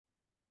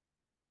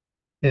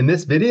In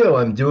this video,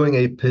 I'm doing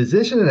a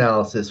position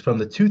analysis from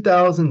the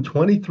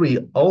 2023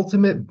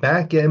 Ultimate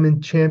Backgammon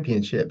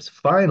Championships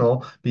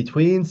final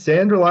between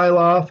Sander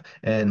Lylloff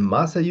and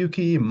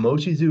Masayuki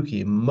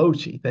Mochizuki.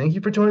 Mochy, thank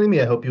you for joining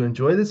me. I hope you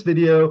enjoy this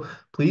video.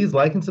 Please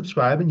like and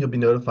subscribe, and you'll be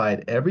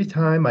notified every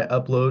time I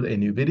upload a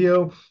new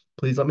video.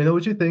 Please let me know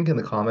what you think in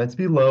the comments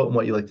below and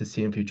what you'd like to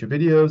see in future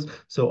videos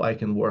so I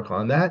can work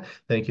on that.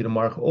 Thank you to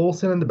Marc,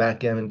 Olsen, and the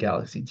Backgammon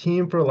Galaxy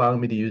team for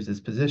allowing me to use this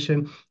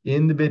position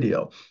in the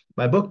video.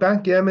 My book,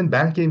 Backgammon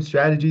Backgame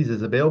Strategies,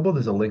 is available.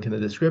 There's a link in the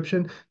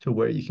description to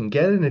where you can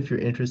get it. And if you're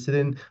interested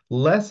in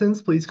lessons,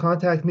 please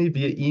contact me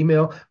via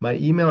email. My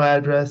email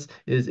address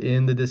is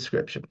in the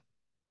description.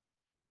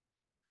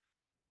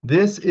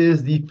 This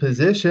is the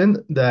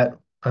position that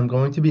I'm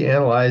going to be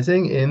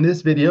analyzing in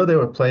this video. They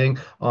were playing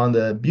on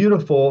the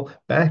beautiful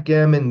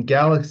Backgammon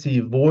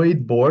Galaxy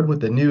Void board with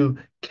the new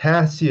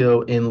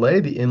Casio inlay.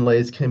 The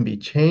inlays can be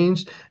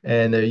changed,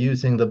 and they're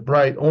using the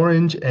bright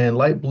orange and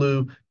light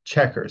blue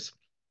checkers.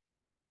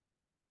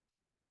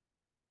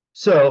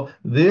 So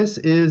this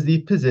is the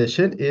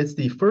position. It's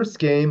the first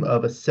game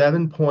of a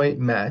 7-point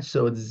match.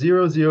 So it's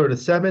 0-0 to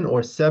 7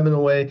 or 7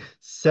 away,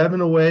 7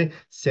 away.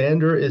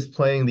 Sander is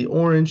playing the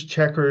orange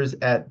checkers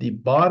at the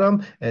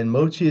bottom, and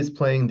Mochy is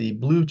playing the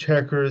blue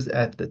checkers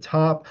at the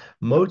top.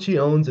 Mochy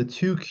owns a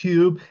 2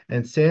 cube,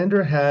 and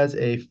Sander has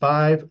a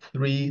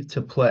 5-3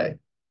 to play.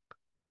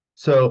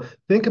 So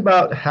think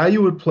about how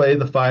you would play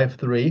the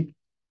 5-3.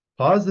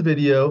 Pause the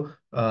video,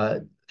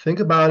 think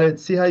about it,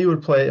 see how you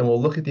would play, and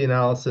we'll look at the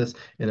analysis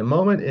in a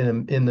moment.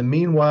 In the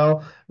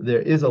meanwhile,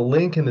 there is a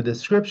link in the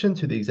description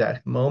to the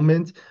exact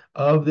moment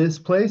of this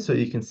play so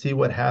you can see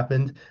what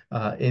happened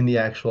in the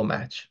actual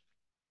match.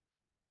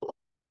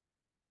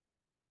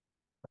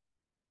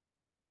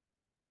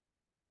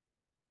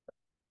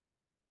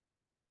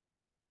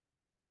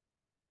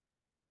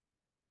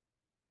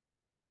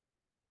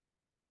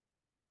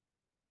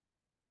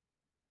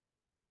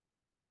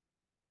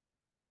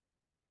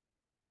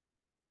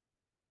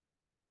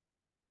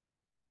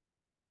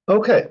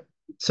 Okay,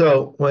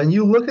 so when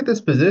you look at this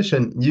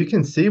position, you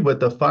can see with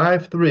the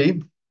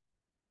 5-3,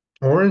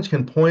 orange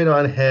can point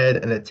on head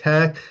and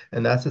attack,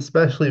 and that's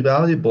especially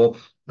valuable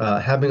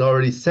having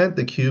already sent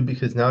the cube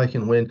because now he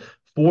can win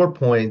 4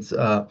 points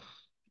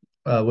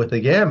with a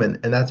gammon,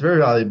 and that's very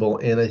valuable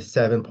in a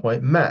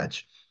 7-point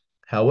match.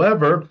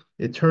 However,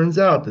 it turns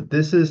out that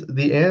this is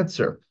the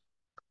answer.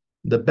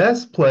 The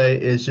best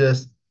play is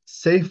just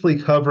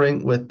safely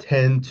covering with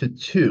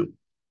 10-2,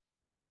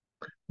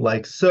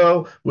 like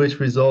so, which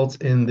results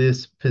in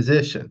this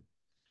position.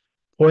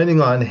 Pointing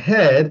on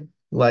head,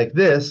 like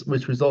this,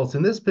 which results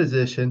in this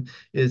position,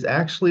 is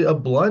actually a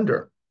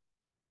blunder.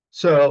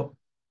 So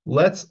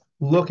let's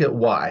look at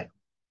why.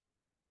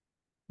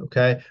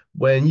 Okay,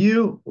 when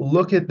you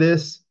look at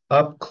this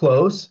up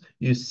close,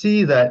 you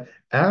see that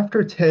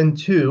after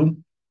 10-2,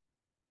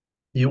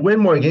 you win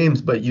more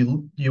games, but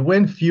you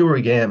win fewer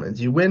gammons.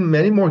 You win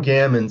many more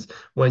gammons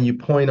when you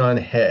point on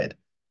head.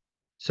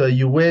 So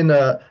you win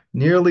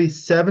nearly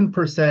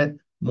 7%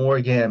 more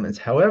gammons.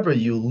 However,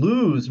 you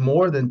lose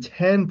more than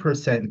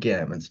 10%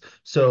 gammons.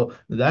 So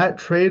that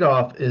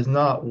trade-off is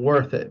not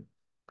worth it.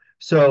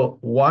 So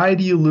why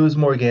do you lose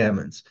more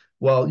gammons?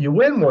 Well, you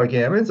win more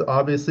gammons,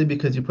 obviously,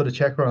 because you put a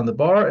checker on the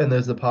bar and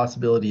there's the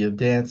possibility of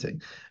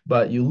dancing.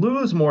 But you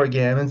lose more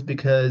gammons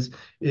because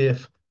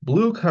if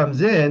blue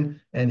comes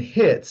in and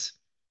hits,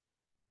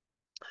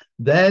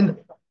 then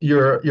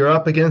you're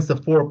up against a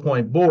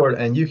 4-point board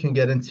and you can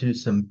get into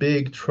some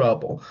big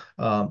trouble.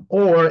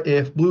 Or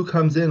if blue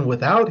comes in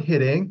without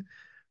hitting,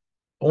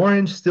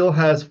 orange still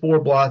has 4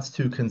 blots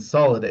to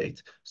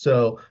consolidate.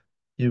 So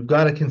you've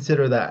got to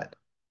consider that.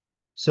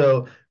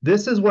 So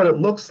this is what it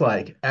looks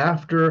like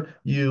after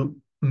you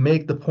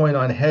make the point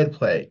on head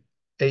play,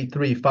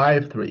 8-3,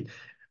 5-3.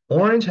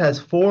 Orange has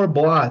 4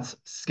 blots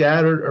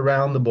scattered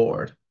around the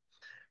board.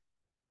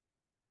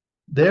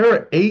 There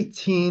are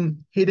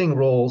 18 hitting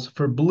rolls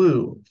for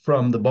blue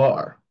from the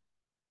bar.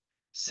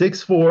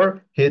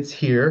 6-4 hits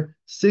here.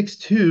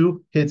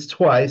 6-2 hits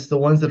twice. The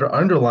ones that are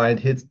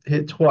underlined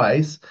hit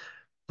twice.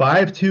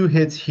 5-2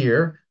 hits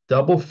here.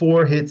 Double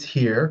 4 hits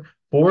here.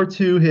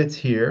 4-2 hits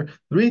here.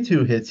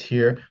 3-2 hits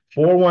here.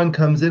 4-1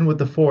 comes in with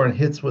the 4 and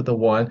hits with the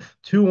 1.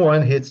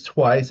 2-1 hits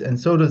twice, and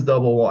so does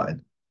double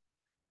 1.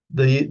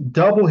 The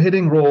double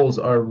hitting rolls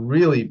are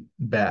really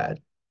bad.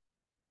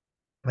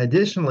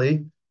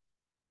 Additionally,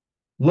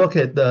 look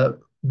at the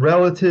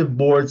relative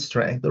board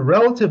strength. The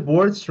relative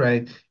board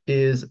strength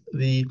is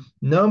the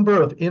number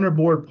of inner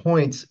board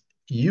points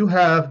you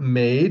have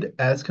made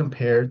as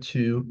compared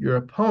to your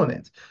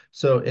opponent.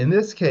 So in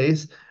this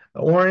case,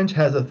 orange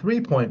has a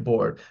 3-point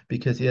board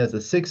because he has the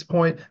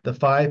 6-point, the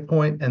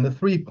 5-point, and the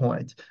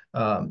 3-point.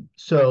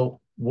 So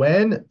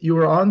when you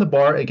are on the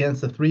bar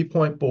against a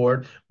 3-point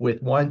board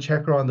with 1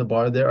 checker on the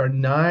bar, there are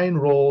 9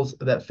 rolls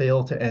that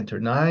fail to enter,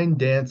 9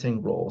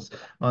 dancing rolls.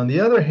 On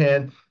the other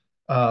hand,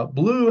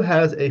 Blue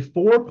has a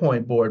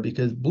 4-point board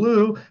because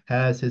blue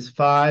has his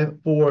 5,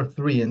 4,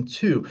 3, and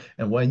 2.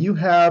 And when you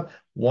have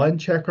one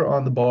checker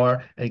on the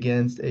bar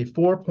against a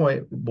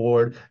 4-point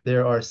board,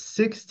 there are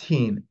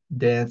 16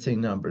 dancing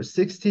numbers,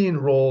 16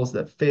 rolls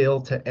that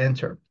fail to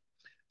enter.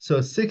 So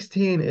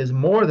 16 is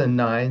more than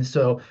 9.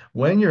 So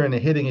when you're in a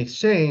hitting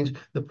exchange,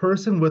 the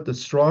person with the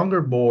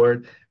stronger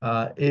board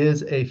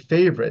is a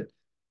favorite.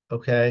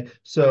 Okay,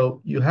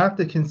 so you have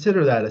to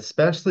consider that,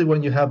 especially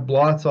when you have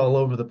blots all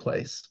over the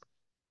place.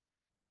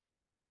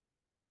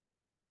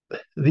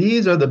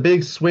 These are the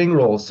big swing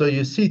rolls. So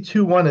you see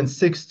 2-1 and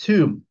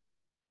 6-2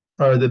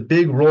 are the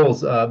big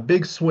rolls,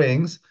 big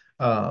swings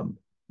um,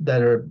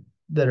 that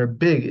are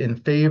big in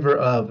favor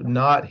of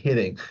not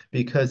hitting.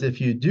 Because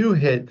if you do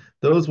hit,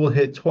 those will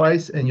hit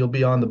twice, and you'll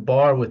be on the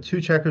bar with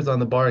 2 checkers on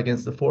the bar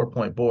against the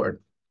 4-point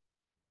board.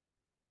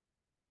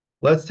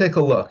 Let's take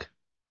a look.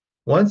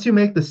 Once you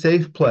make the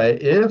safe play,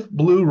 if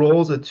blue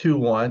rolls a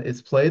 2-1,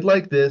 it's played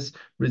like this,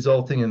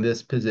 resulting in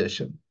this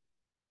position.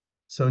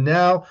 So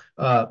now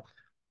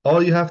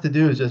all you have to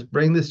do is just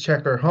bring this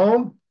checker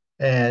home,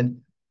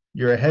 and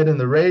you're ahead in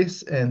the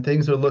race, and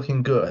things are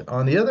looking good.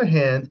 On the other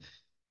hand,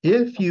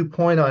 if you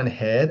point on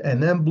head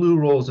and then blue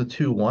rolls a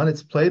 2-1,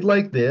 it's played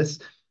like this,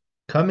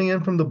 coming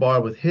in from the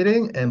bar with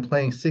hitting and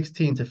playing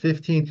 16 to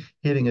 15,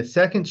 hitting a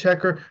second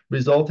checker,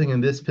 resulting in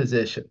this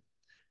position.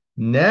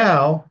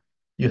 Now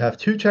you have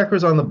 2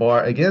 checkers on the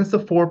bar against the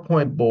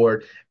 4-point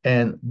board,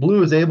 and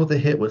blue is able to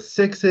hit with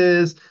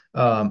sixes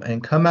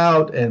and come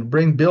out and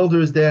bring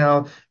builders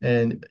down,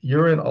 and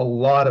you're in a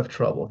lot of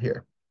trouble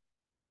here.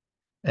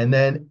 And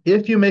then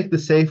if you make the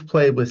safe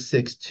play with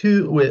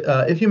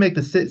 6-2, if you make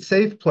the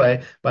safe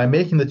play by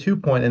making the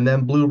 2-point and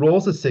then blue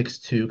rolls a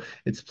 6-2,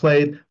 it's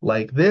played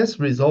like this,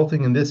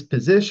 resulting in this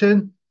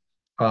position.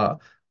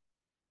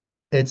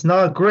 It's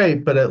not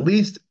great, but at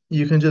least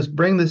you can just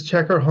bring this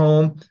checker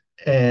home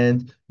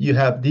and you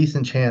have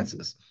decent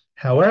chances.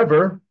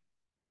 However,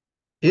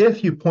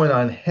 if you point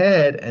on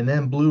head and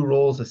then blue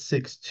rolls a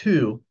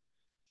 6-2,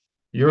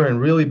 you're in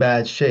really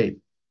bad shape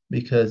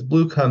because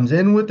blue comes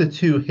in with the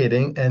 2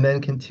 hitting and then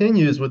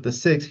continues with the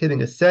 6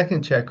 hitting a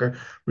second checker,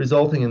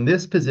 resulting in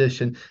this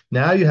position.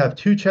 Now you have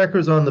 2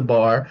 checkers on the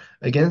bar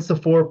against the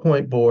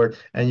 4-point board,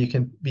 and you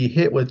can be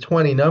hit with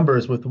 20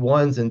 numbers with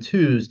 1s and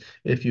 2s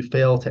if you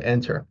fail to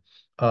enter.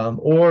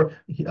 Or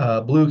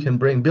blue can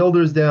bring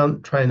builders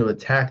down, trying to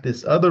attack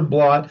this other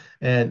blot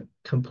and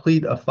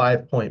complete a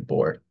 5-point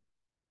board.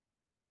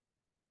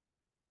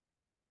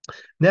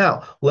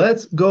 Now,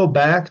 let's go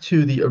back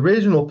to the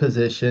original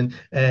position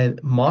and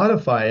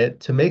modify it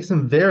to make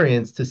some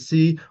variants to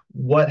see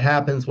what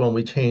happens when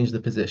we change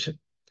the position.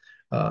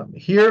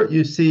 Here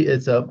you see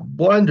it's a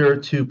blunder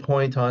to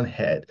point on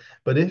head.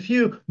 But if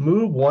you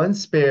move one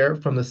spare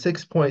from the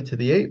 6-point to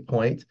the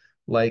 8-point,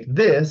 like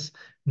this,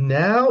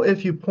 now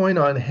if you point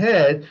on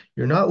head,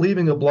 you're not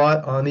leaving a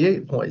blot on the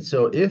 8-point.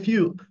 So if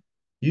you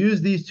use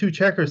these 2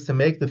 checkers to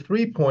make the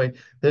 3-point,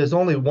 there's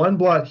only 1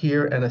 blot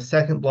here and a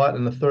second blot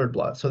and a third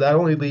blot. So that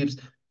only leaves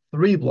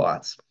 3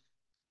 blots.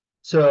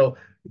 So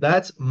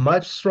that's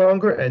much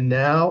stronger, and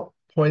now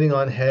pointing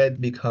on head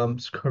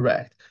becomes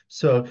correct.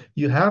 So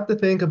you have to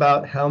think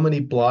about how many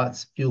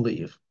blots you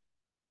leave.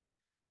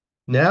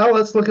 Now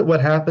let's look at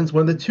what happens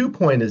when the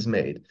 2-point is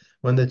made.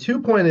 When the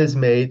 2-point is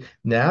made,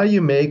 now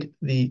you make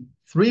the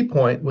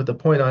 3-point with the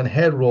point on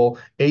head roll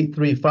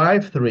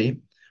 8-3-5-3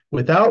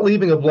 without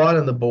leaving a blot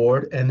on the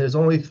board, and there's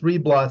only 3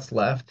 blots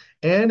left,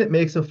 and it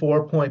makes a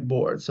 4-point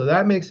board. So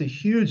that makes a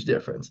huge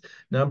difference.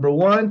 Number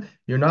 1,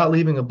 you're not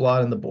leaving a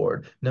blot on the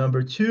board.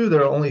 Number 2,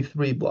 there are only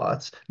 3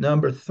 blots.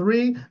 Number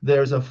 3,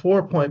 there's a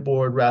 4-point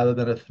board rather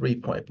than a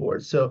 3-point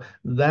board. So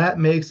that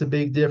makes a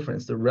big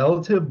difference, the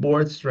relative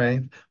board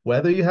strength,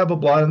 whether you have a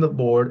blot on the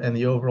board, and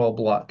the overall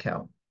blot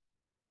count.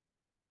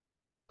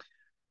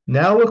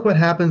 Now look what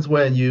happens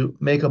when you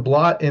make a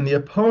blot in the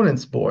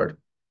opponent's board.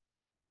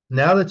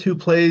 Now the 2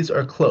 plays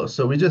are close.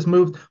 So we just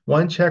moved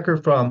one checker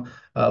from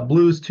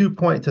blue's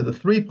 2-point to the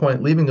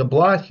 3-point, leaving a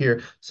blot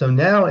here. So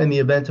now in the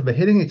event of a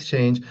hitting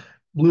exchange,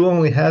 blue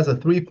only has a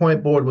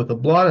 3-point board with a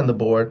blot on the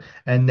board.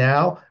 And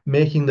now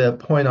making the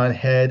point on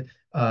head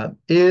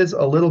is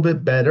a little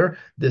bit better,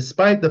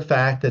 despite the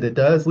fact that it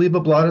does leave a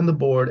blot on the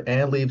board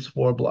and leaves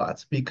 4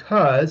 blots,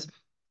 because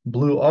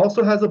blue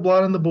also has a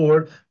blot on the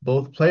board.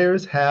 Both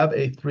players have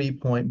a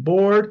 3-point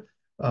board,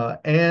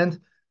 and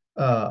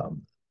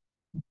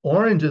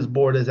orange's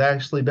board is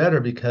actually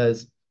better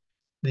because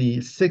the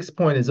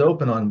 6-point is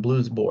open on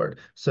blue's board.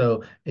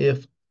 So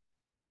if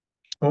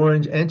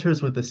orange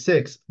enters with a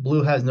 6,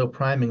 blue has no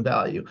priming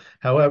value.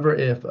 However,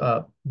 if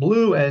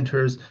blue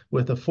enters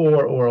with a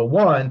 4 or a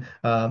 1,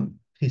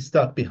 he's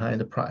stuck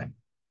behind a prime.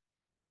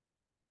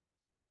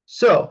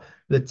 So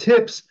the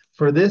tips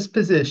for this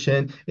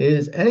position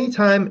is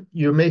anytime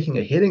you're making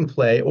a hitting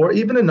play or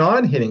even a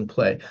non-hitting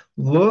play,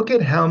 look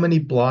at how many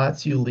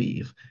blots you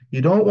leave.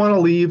 You don't want to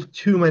leave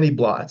too many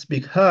blots,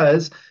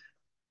 because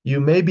you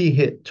may be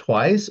hit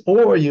twice,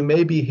 or you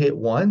may be hit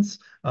once,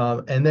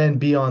 and then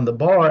be on the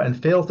bar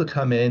and fail to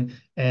come in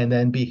and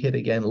then be hit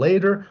again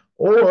later,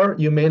 or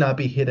you may not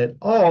be hit at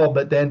all,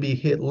 but then be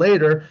hit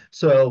later.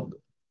 So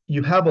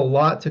you have a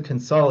lot to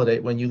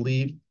consolidate when you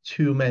leave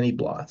too many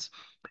blots.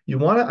 You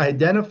want to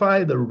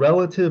identify the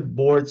relative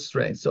board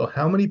strength. So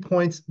how many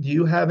points do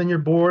you have in your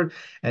board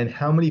and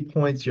how many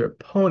points your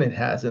opponent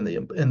has in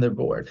the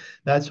board?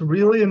 That's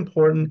really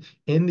important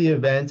in the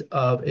event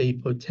of a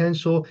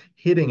potential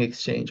hitting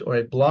exchange or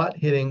a blot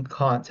hitting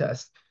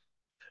contest.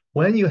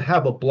 When you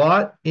have a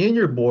blot in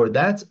your board,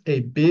 that's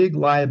a big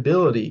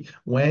liability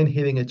when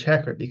hitting a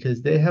checker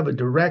because they have a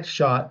direct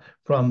shot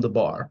from the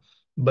bar.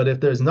 But if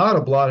there's not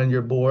a blot on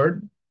your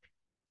board,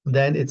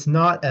 then it's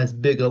not as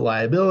big a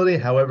liability.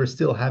 However,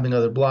 still having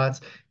other blots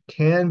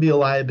can be a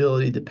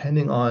liability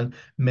depending on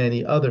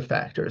many other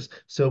factors.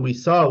 So we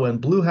saw when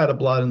blue had a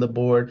blot on the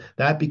board,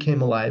 that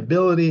became a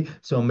liability.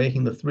 So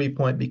making the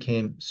 3-point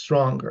became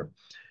stronger.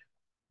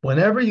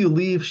 Whenever you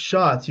leave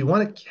shots, you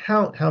want to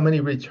count how many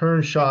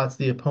return shots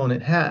the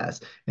opponent has.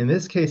 In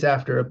this case,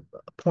 after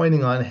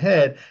pointing on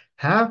head,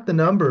 half the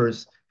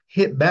numbers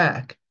hit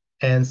back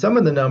and some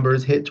of the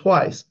numbers hit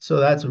twice. So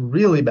that's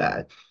really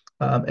bad.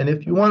 And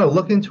if you want to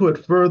look into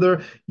it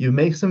further, you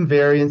make some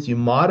variants, you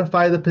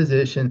modify the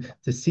position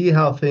to see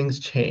how things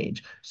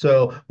change.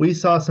 So we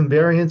saw some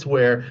variants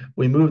where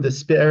we moved the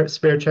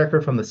spare checker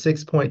from the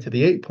 6-point to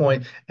the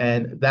 8-point,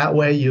 and that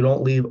way you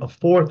don't leave a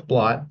fourth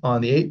blot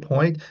on the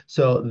 8-point.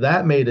 So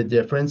that made a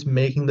difference,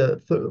 making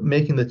the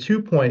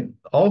 2-point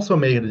also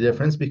made a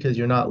difference because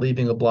you're not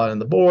leaving a blot on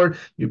the board,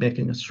 you're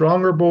making a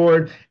stronger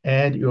board,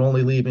 and you're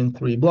only leaving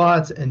 3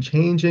 blots, and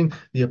changing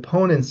the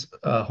opponent's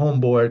home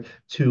board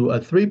to a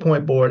 3-point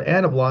board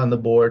and a blot on the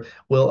board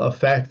will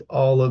affect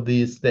all of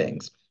these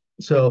things.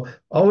 So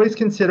always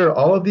consider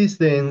all of these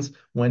things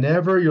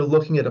whenever you're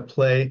looking at a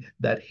play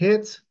that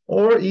hits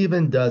or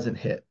even doesn't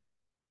hit.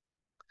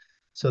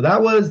 So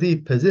that was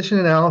the position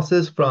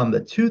analysis from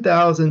the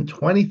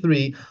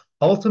 2023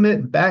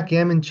 Ultimate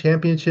Backgammon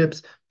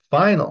Championships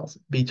finals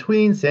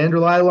between Sander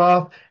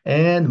Lylloff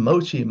and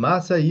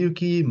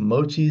Masayuki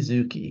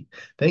Mochizuki.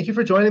 Thank you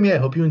for joining me. I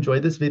hope you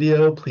enjoyed this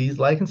video. Please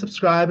like and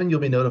subscribe, and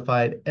you'll be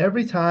notified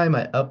every time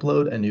I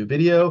upload a new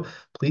video.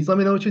 Please let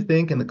me know what you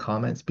think in the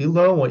comments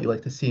below, what you'd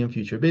like to see in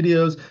future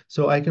videos,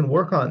 so I can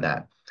work on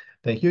that.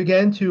 Thank you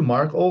again to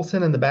Marc,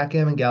 Olsen, and the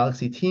Backgammon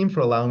Galaxy team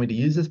for allowing me to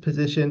use this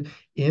position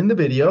in the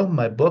video.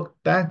 My book,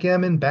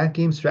 Backgammon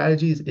Backgame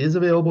Strategies, is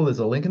available. There's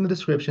a link in the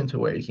description to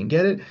where you can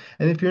get it.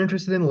 And if you're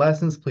interested in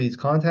lessons, please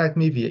contact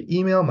me via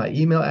email. My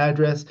email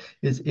address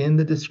is in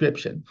the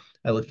description.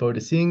 I look forward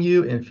to seeing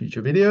you in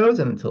future videos.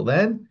 And until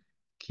then,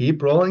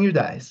 keep rolling your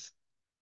dice.